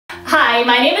Hi,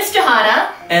 my name is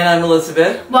Johanna. And I'm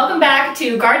Elizabeth. Welcome back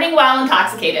to Gardening While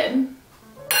Intoxicated.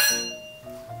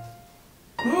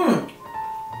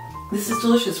 This is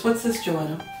delicious. What's this,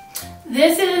 Johanna?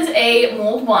 This is a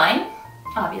mulled wine,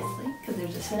 obviously, because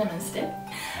there's a cinnamon stick.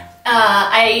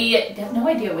 I have no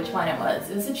idea which wine it was.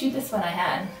 It was the cheapest one I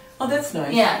had. Oh, that's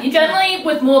nice. Yeah, you generally,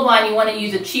 with mulled wine, you want to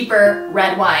use a cheaper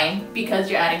red wine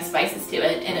because you're adding spices to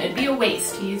it, and it would be a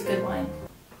waste to use good wine.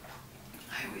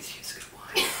 I always use good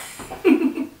wine.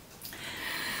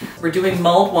 We're doing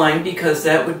mulled wine because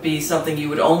that would be something you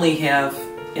would only have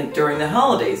during the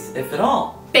holidays, if at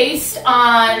all. Based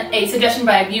on a suggestion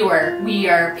by a viewer, we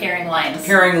are pairing wines.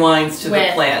 Pairing wines to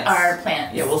the plants. Our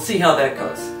plants. Yeah, we'll see how that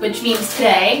goes. Which means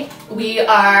today we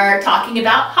are talking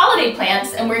about holiday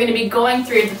plants, and we're going to be going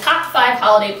through the top 5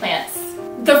 holiday plants.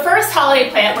 The first holiday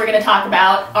plant we're going to talk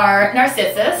about are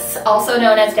narcissus, also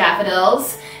known as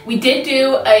daffodils. We did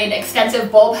do an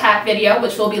extensive bulb hack video,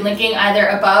 which we'll be linking either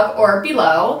above or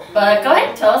below. But go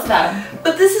ahead, tell us about them.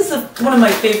 But this is one of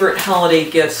my favorite holiday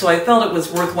gifts, so I felt it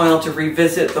was worthwhile to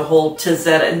revisit the whole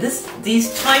tazzetta. And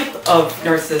these type of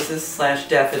narcissus /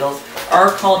 daffodils are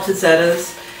called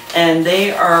tazzettas, and they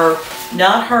are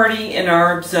not hardy in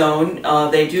our zone.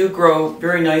 They do grow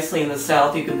very nicely in the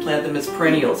south. You can plant them as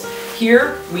perennials.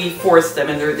 Here, we force them,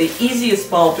 and they're the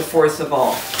easiest bulb to force of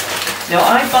all. Now,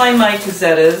 I buy my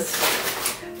tazzettas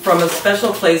from a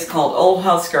special place called Old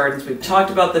House Gardens. We've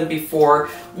talked about them before.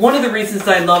 One of the reasons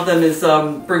I love them is,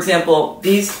 for example,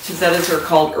 these tazzettas are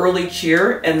called Early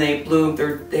Cheer, and they bloom.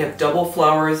 They have double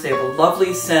flowers. They have a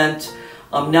lovely scent,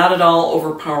 not at all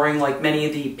overpowering like many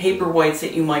of the paper whites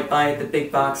that you might buy at the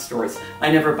big box stores. I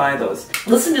never buy those.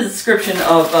 Listen to the description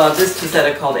of this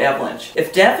tazzetta called Avalanche.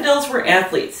 If daffodils were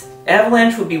athletes,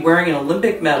 Avalanche would be wearing an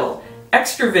Olympic medal.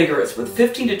 Extra vigorous, with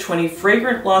 15 to 20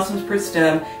 fragrant blossoms per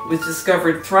stem, it was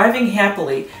discovered thriving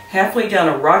happily halfway down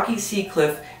a rocky sea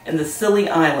cliff in the Scilly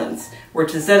Islands, where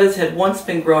tazzettas had once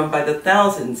been grown by the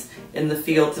thousands in the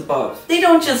fields above. They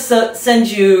don't just send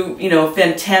you,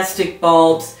 fantastic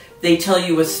bulbs. They tell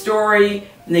you a story,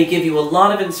 and they give you a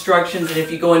lot of instructions, and if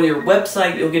you go on your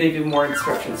website, you'll get even more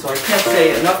instructions. So I can't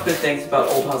say enough good things about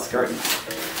Old House Gardens.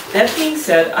 That being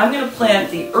said, I'm going to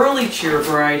plant the Early Cheer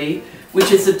variety, which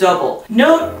is a double.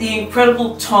 Note the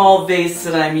incredible tall vase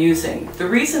that I'm using. The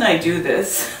reason I do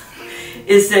this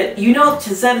is that,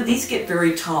 tazzetta, these get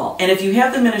very tall. And if you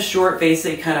have them in a short vase,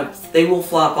 they will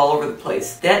flop all over the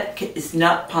place. That is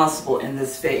not possible in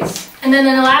this vase. And then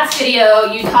in the last video,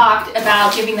 you talked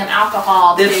about giving them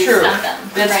alcohol to stunt them.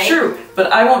 That's true.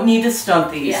 But I won't need to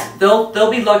stunt these. Yeah.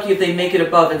 They'll be lucky if they make it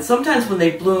above. And sometimes when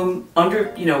they bloom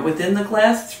under, within the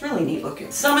glass, it's really neat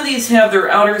looking. Some of these have their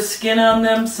outer skin on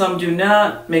them. Some do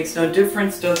not. Makes no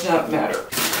difference. Does not matter.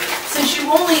 Since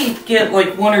you only get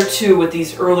like 1 or 2 with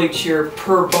these Early Cheer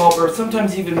per bulb, or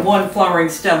sometimes even 1 flowering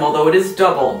stem, although it is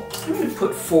double, I'm going to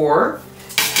put 4.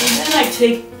 And then I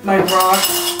take my rock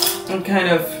and kind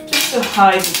of, just to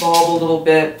hide the bulb a little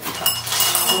bit,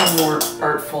 a little more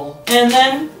artful. And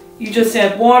then you just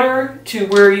add water to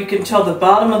where you can tell the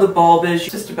bottom of the bulb is,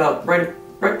 just about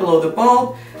right below the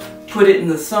bulb. Put it in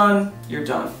the sun, you're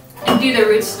done. And do the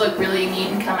roots look really neat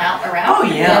and come out around? Oh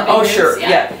yeah, oh sure,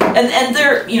 yeah. And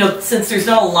they're, since there's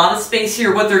not a lot of space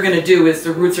here, what they're going to do is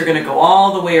the roots are going to go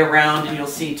all the way around, and you'll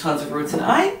see tons of roots. And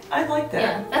I like that.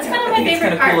 Yeah, that's kind of my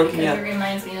favorite part because it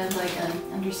reminds me of like an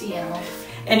undersea animal.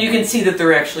 And you can see that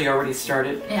they're actually already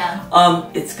started. Yeah.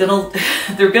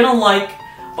 They're gonna like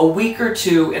a week or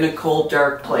 2 in a cold,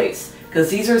 dark place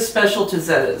because these are special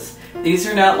tazzettas. These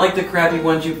are not like the crappy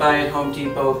ones you buy at Home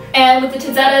Depot. And with the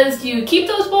tazzettas, do you keep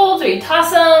those bulbs or you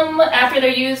toss them after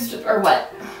they're used or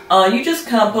what? You just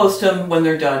compost them when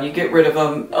they're done. You get rid of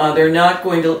them. They're not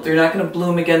going to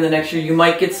bloom again the next year. You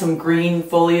might get some green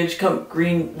foliage,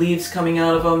 green leaves coming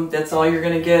out of them. That's all you're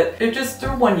going to get.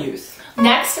 They're one use.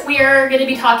 Next, we are going to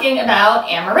be talking about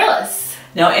Amaryllis.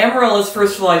 Now, Amaryllis,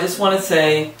 first of all, I just want to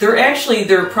say,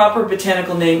 their proper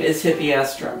botanical name is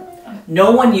Hippeastrum.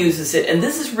 No one uses it, and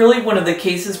this is really one of the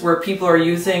cases where people are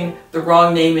using the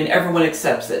wrong name and everyone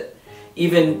accepts it.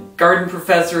 Even garden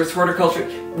professors, horticulture,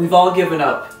 we've all given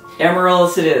up.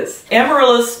 Amaryllis it is.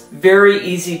 Amaryllis, very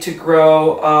easy to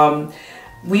grow.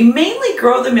 We mainly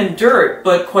grow them in dirt,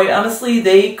 but quite honestly,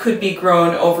 they could be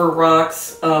grown over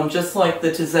rocks, just like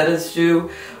the tazzettas do.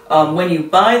 When you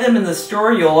buy them in the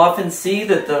store, you'll often see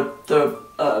that the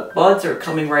buds are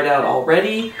coming right out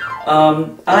already.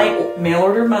 I mail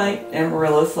order my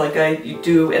Amaryllis like I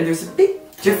do, and there's a big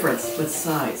difference with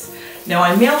size. Now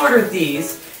I mail order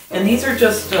these, and these are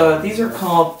just, these are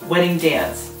called Wedding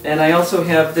Dance. And I also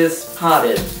have this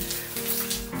potted,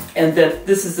 and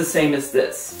this is the same as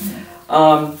this.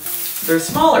 They're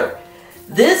smaller.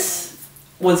 This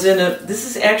was in a, this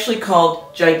is actually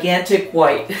called Gigantic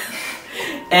White.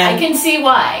 And I can see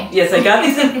why. Yes, I got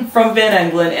these from Van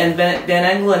Engelen, and Van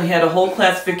Engelen had a whole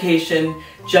classification,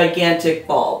 gigantic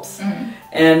bulbs.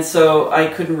 And so I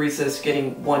couldn't resist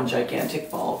getting one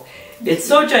gigantic bulb. It's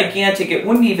so gigantic it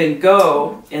wouldn't even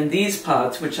go in these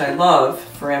pots, which I love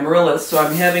for Amaryllis, so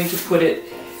I'm having to put it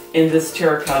in this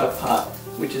terracotta pot,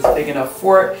 which is big enough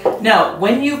for it. Now,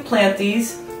 when you plant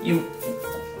these, you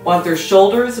want their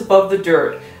shoulders above the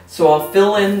dirt. So I'll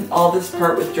fill in all this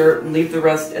part with dirt and leave the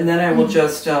rest, and then I will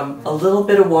just, a little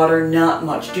bit of water, not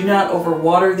much. Do not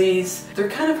overwater these. They're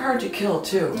kind of hard to kill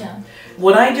too. Yeah.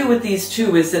 What I do with these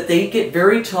too is that they get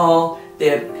very tall, they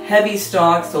have heavy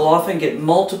stalks, they'll often get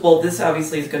multiple. This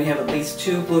obviously is going to have at least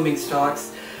 2 blooming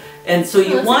stalks. And so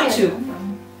you want to,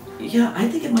 yeah, I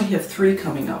think it might have 3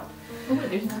 coming up. Oh,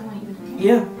 there's not one.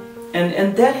 Yeah,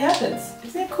 and that happens.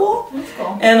 Isn't that cool? That's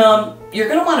cool. And you're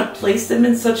going to want to place them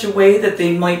in such a way that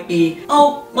they might be,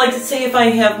 oh, like say if I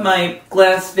have my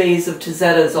glass vase of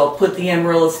tazzettas, I'll put the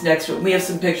amaryllis next to it. We have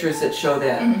some pictures that show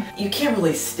that. You can't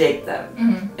really stake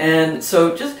them. And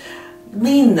so just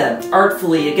lean them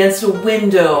artfully against a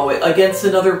window, against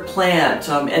another plant,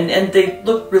 and they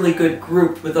look really good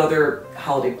grouped with other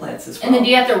holiday plants as well. And then do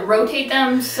you have to rotate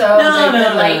them so the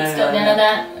light still, none of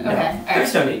that? Okay, all right.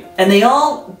 There's no need. And they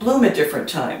all bloom at different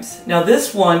times. Now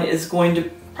this one is going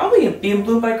to probably be in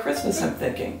bloom by Christmas, I'm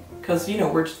thinking, because you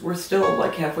know we're still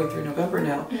like halfway through November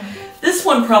now. This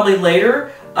one probably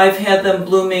later. I've had them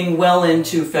blooming well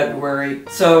into February,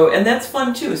 so, and that's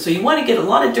fun too. So you want to get a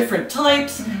lot of different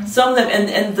types. Some of them,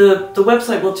 and the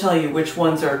website will tell you which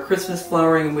ones are Christmas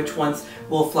flowering and which ones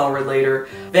will flower later.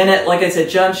 Like I said,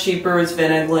 John Sheeper's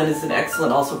Van Engelen is an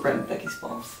excellent, also Brent and Becky's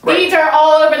bulbs. These are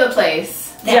all over the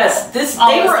place. Yes,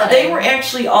 they were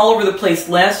actually all over the place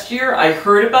last year. I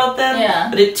heard about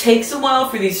them, but it takes a while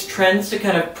for these trends to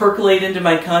kind of percolate into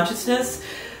my consciousness.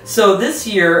 So this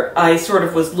year, I sort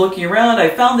of was looking around. I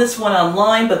found this one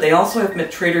online, but they also have them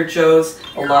at Trader Joe's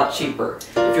a lot cheaper.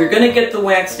 If you're going to get the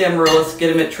waxed amaryllis,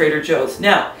 get them at Trader Joe's.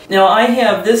 Now I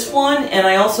have this one, and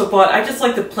I also bought, I just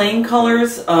like the plain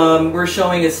colors. We're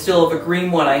showing a still of a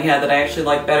green one I had that I actually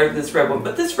like better than this red one.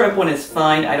 But this red one is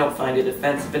fine. I don't find it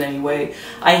offensive in any way.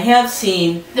 I have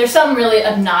seen... There's some really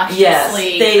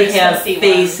obnoxiously they have Christmassy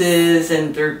faces,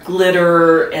 and they're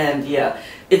glitter, and yeah.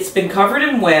 It's been covered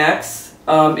in wax.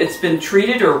 It's been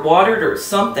treated or watered or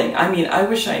something. I mean, I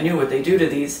wish I knew what they do to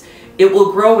these. It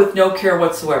will grow with no care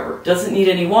whatsoever. Doesn't need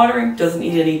any watering, doesn't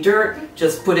need any dirt.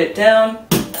 Just put it down,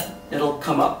 it'll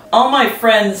come up. All my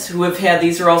friends who have had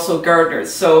these are also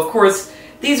gardeners. So, of course,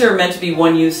 these are meant to be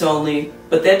one use only,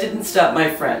 but that didn't stop my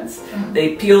friends.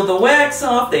 They peeled the wax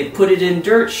off, they put it in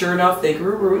dirt. Sure enough, they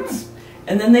grew roots.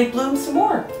 And then they bloom some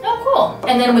more. Oh, cool.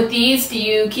 And then with these, do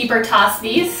you keep or toss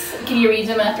these? Can you read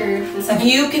them after the second?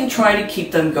 You can try to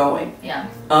keep them going. Yeah.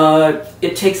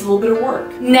 It takes a little bit of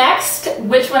work. Next,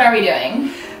 which one are we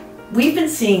doing? We've been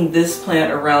seeing this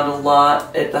plant around a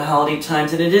lot at the holiday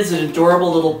times, and it is an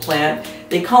adorable little plant.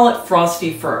 They call it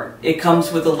frosty fern. It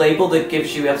comes with a label that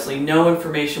gives you absolutely no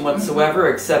information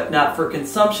whatsoever, except not for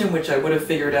consumption, which I would have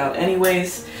figured out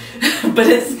anyways. But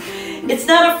it's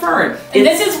not a fern. And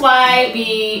this is why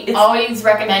we always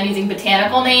recommend using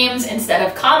botanical names instead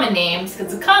of common names,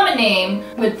 because a common name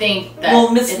would think that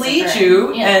will mislead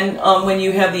you, and when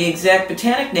you have the exact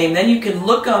botanic name, then you can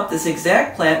look up this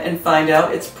exact plant and find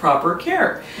out its proper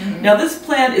care. Now this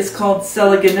plant is called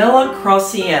Selaginella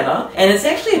craussiana, and it's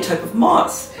actually a type of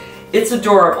moss. It's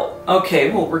adorable.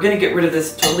 Okay, well, we're going to get rid of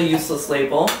this totally useless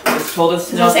label. It's told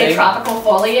us nothing. Does it say tropical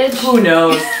foliage? Who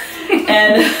knows?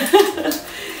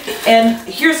 And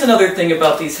here's another thing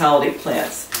about these holiday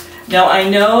plants. Now I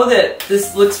know that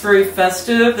this looks very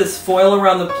festive, this foil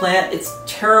around the plant. It's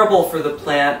terrible for the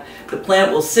plant. The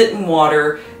plant will sit in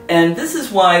water, and this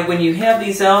is why when you have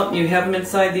these out and you have them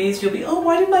inside these, you'll be, oh,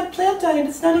 why did my plant die and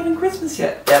it's not even Christmas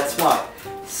yet? That's why.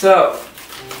 So,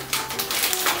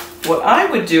 what I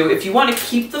would do, if you want to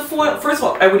keep the foil, first of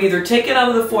all, I would either take it out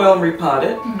of the foil and repot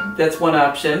it. That's one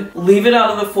option. Leave it out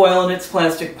of the foil in its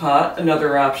plastic pot.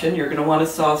 Another option. You're going to want a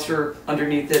saucer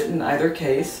underneath it in either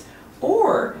case.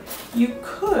 Or you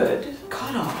could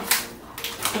cut off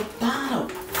the bottom.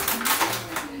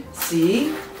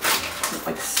 See?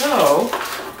 Like so.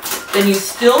 Then you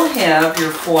still have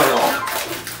your foil.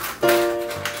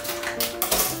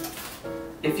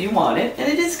 If you want it,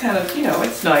 and it is kind of, you know,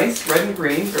 it's nice, red and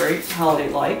green, very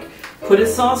holiday-like. Put a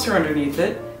saucer underneath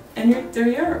it, and there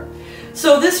you are.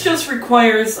 So this just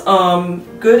requires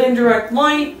good indirect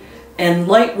light and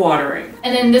light watering.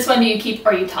 And then this one do you keep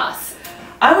or you toss?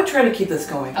 I would try to keep this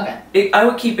going. Okay. I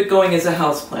would keep it going as a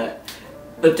houseplant.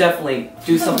 but definitely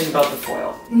do something about the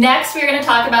foil. Next, we're going to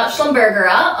talk about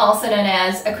Schlumbergera, also known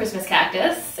as a Christmas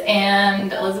cactus.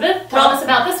 And Elizabeth, tell us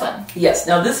about this one. Yes,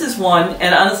 now this is one,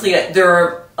 and honestly, there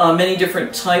are many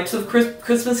different types of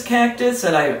Christmas cactus,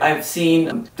 and I've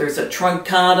seen, there's a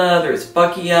truncata, there's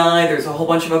buckeye, there's a whole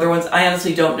bunch of other ones. I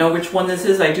honestly don't know which one this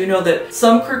is. I do know that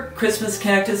some Christmas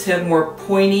cactus have more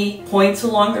pointy points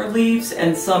along their leaves,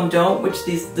 and some don't, which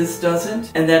this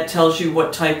doesn't, and that tells you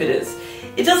what type it is.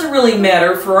 It doesn't really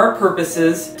matter for our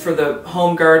purposes, for the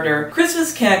home gardener.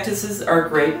 Christmas cactuses are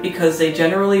great because they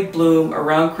generally bloom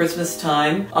around Christmas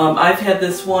time. I've had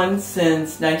this one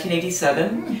since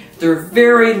 1987. They're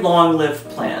very long-lived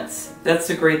plants. That's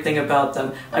the great thing about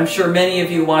them. I'm sure many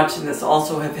of you watching this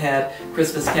also have had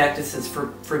Christmas cactuses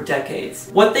for decades.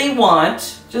 What they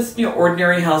want, just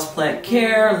ordinary houseplant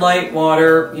care, light,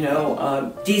 water,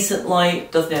 decent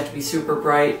light, doesn't have to be super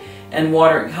bright, and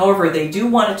watering. However, they do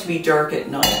want it to be dark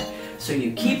at night. So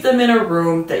you keep them in a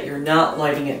room that you're not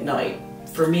lighting at night.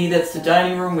 For me, that's the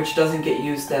dining room, which doesn't get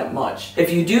used that much.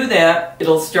 If you do that,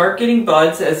 it'll start getting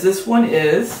buds, as this one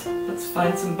is. Let's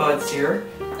find some buds here.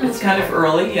 It's kind of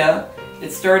early, yeah.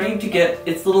 It's starting to get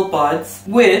its little buds,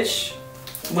 which,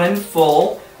 when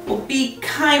full, will be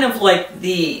kind of like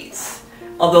these.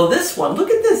 Although this one, look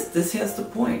at this. This has the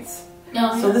points.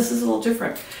 So this is a little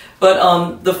different.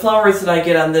 But the flowers that I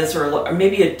get on this are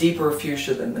maybe a deeper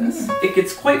fuchsia than this. It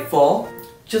gets quite full,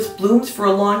 just blooms for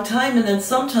a long time, and then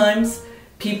sometimes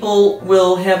people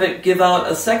will have it give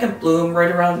out a second bloom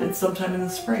right around sometime in the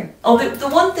spring. Oh, the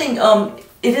one thing,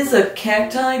 it is a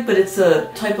cacti, but it's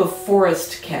a type of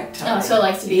forest cacti. Oh, so it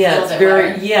likes to be a little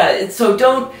bit wetter. So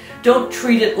don't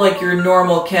treat it like your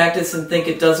normal cactus and think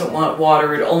it doesn't want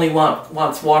water. It only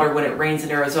wants water when it rains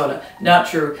in Arizona. Not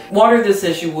true. Water this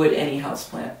as you would any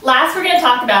houseplant. Last, we're going to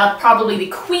talk about probably the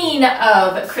queen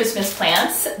of Christmas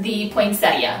plants, the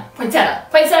poinsettia.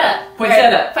 Poinsettia.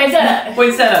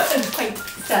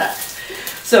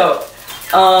 So,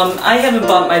 I haven't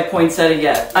bought my poinsettia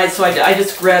yet. I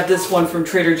just grabbed this one from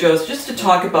Trader Joe's just to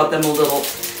talk about them a little.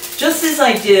 Just as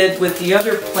I did with the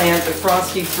other plant, the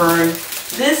frosty fern,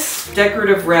 this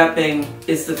decorative wrapping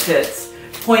is the pits.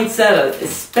 Poinsettia,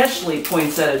 especially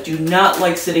poinsettia, do not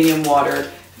like sitting in water.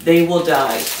 They will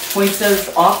die.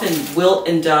 Poinsettias often wilt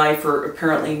and die for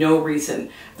apparently no reason.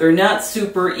 They're not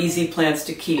super easy plants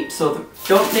to keep, so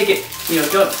don't make it,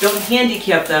 don't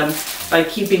handicap them by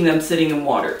keeping them sitting in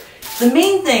water. The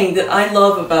main thing that I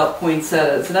love about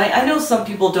poinsettias, and I know some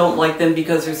people don't like them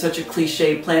because they're such a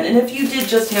cliche plant, and if you did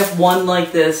just have one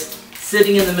like this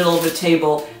sitting in the middle of a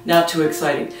table, not too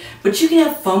exciting. But you can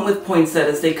have fun with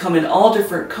poinsettias. They come in all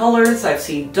different colors. I've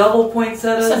seen double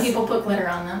poinsettias. Some people put glitter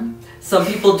on them. Some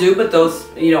people do, but those,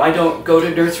 I don't go to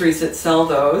nurseries that sell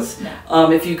those.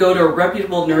 No. If you go to a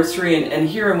reputable nursery, and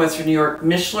here in Western New York,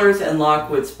 Mischler's and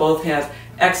Lockwood's both have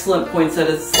excellent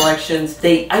poinsettia selections.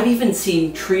 I've even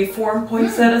seen tree-form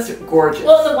poinsettias. They're gorgeous.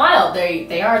 Well, in the wild,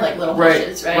 they are like little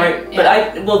bushes, right? Right.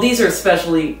 Yeah. But these are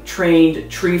specially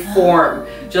trained tree-form.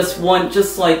 Just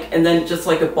like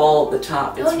a ball at the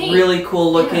top. It's really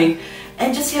cool looking. Yeah.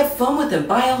 And just have fun with them.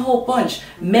 Buy a whole bunch.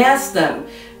 Mass them.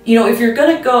 If you're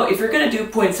gonna do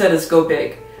poinsettias, go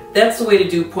big. That's the way to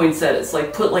do poinsettias.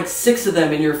 Like put 6 of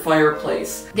them in your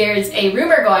fireplace. There's a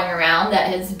rumor going around that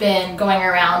has been going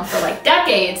around for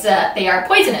decades that they are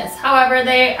poisonous. However,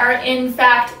 they are in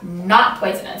fact not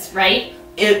poisonous, right?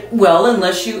 Well,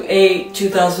 unless you ate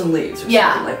 2,000 leaves or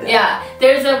something like that. Yeah.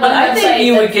 There's a one But I website think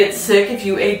you would get sick if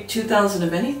you ate 2,000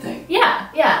 of anything. Yeah.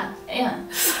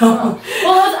 So.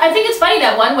 Well, I think it's funny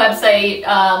that one website,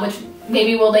 which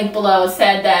maybe we'll link below,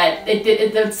 said that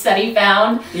the study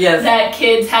found that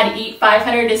kids had to eat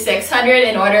 500 to 600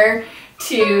 in order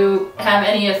to have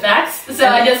any effects. So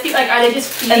I just keep are they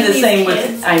just feeding these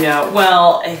kids? I know.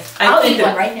 Well, I'll eat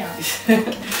one right now.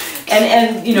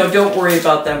 And don't worry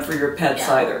about them for your pets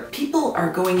either. People are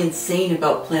going insane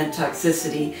about plant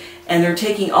toxicity, and they're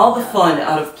taking all the fun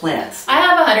out of plants. I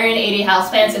have 180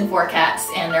 houseplants and 4 cats,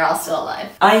 and they're all still alive.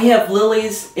 I have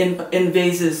lilies in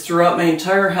vases throughout my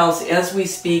entire house as we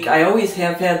speak. I always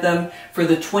have had them for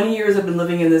the 20 years I've been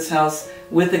living in this house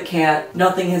with a cat.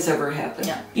 Nothing has ever happened.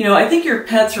 Yeah. I think your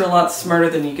pets are a lot smarter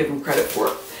than you give them credit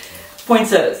for.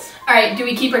 Poinsettias. All right, do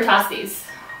we keep or toss these?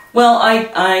 Well,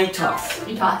 I toss.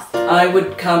 You toss. I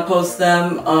would compost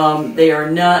them. They are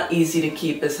not easy to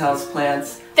keep as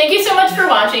houseplants. Thank you so much for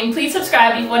watching. Please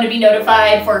subscribe if you want to be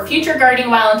notified for future Gardening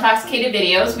While Intoxicated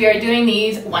videos. We are doing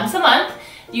these once a month.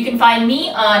 You can find me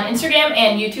on Instagram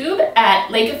and YouTube at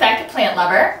Lake Effect Plant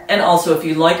Lover. And also, if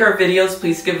you like our videos,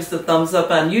 please give us the thumbs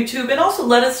up on YouTube, and also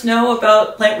let us know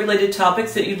about plant-related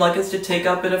topics that you'd like us to take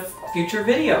up in a future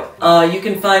video. You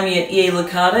can find me at EA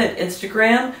Licata at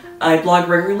Instagram. I blog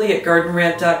regularly at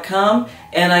gardenrat.com,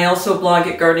 and I also blog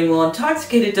at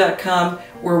gardeningintoxicated.com,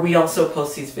 where we also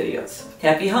post these videos.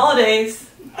 Happy holidays!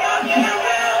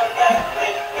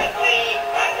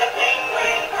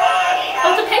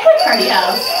 Oh, the penguin party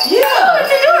house. Yeah! Oh,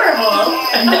 it's adorable.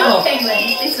 I know. love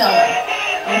penguins. They smell good.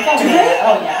 Do they?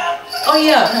 Oh, yeah. Oh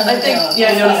yeah, I think,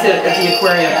 I noticed it at the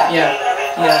aquarium. Yeah.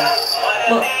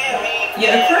 Well,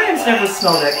 yeah, aquariums never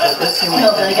smell that good. That's the only No,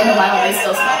 but thing. like in the wild, they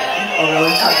still smell good. Oh really?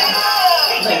 Oh,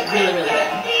 yeah. Like, really, really good.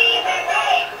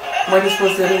 Why do you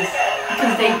suppose that is?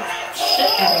 Because they shit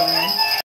everywhere.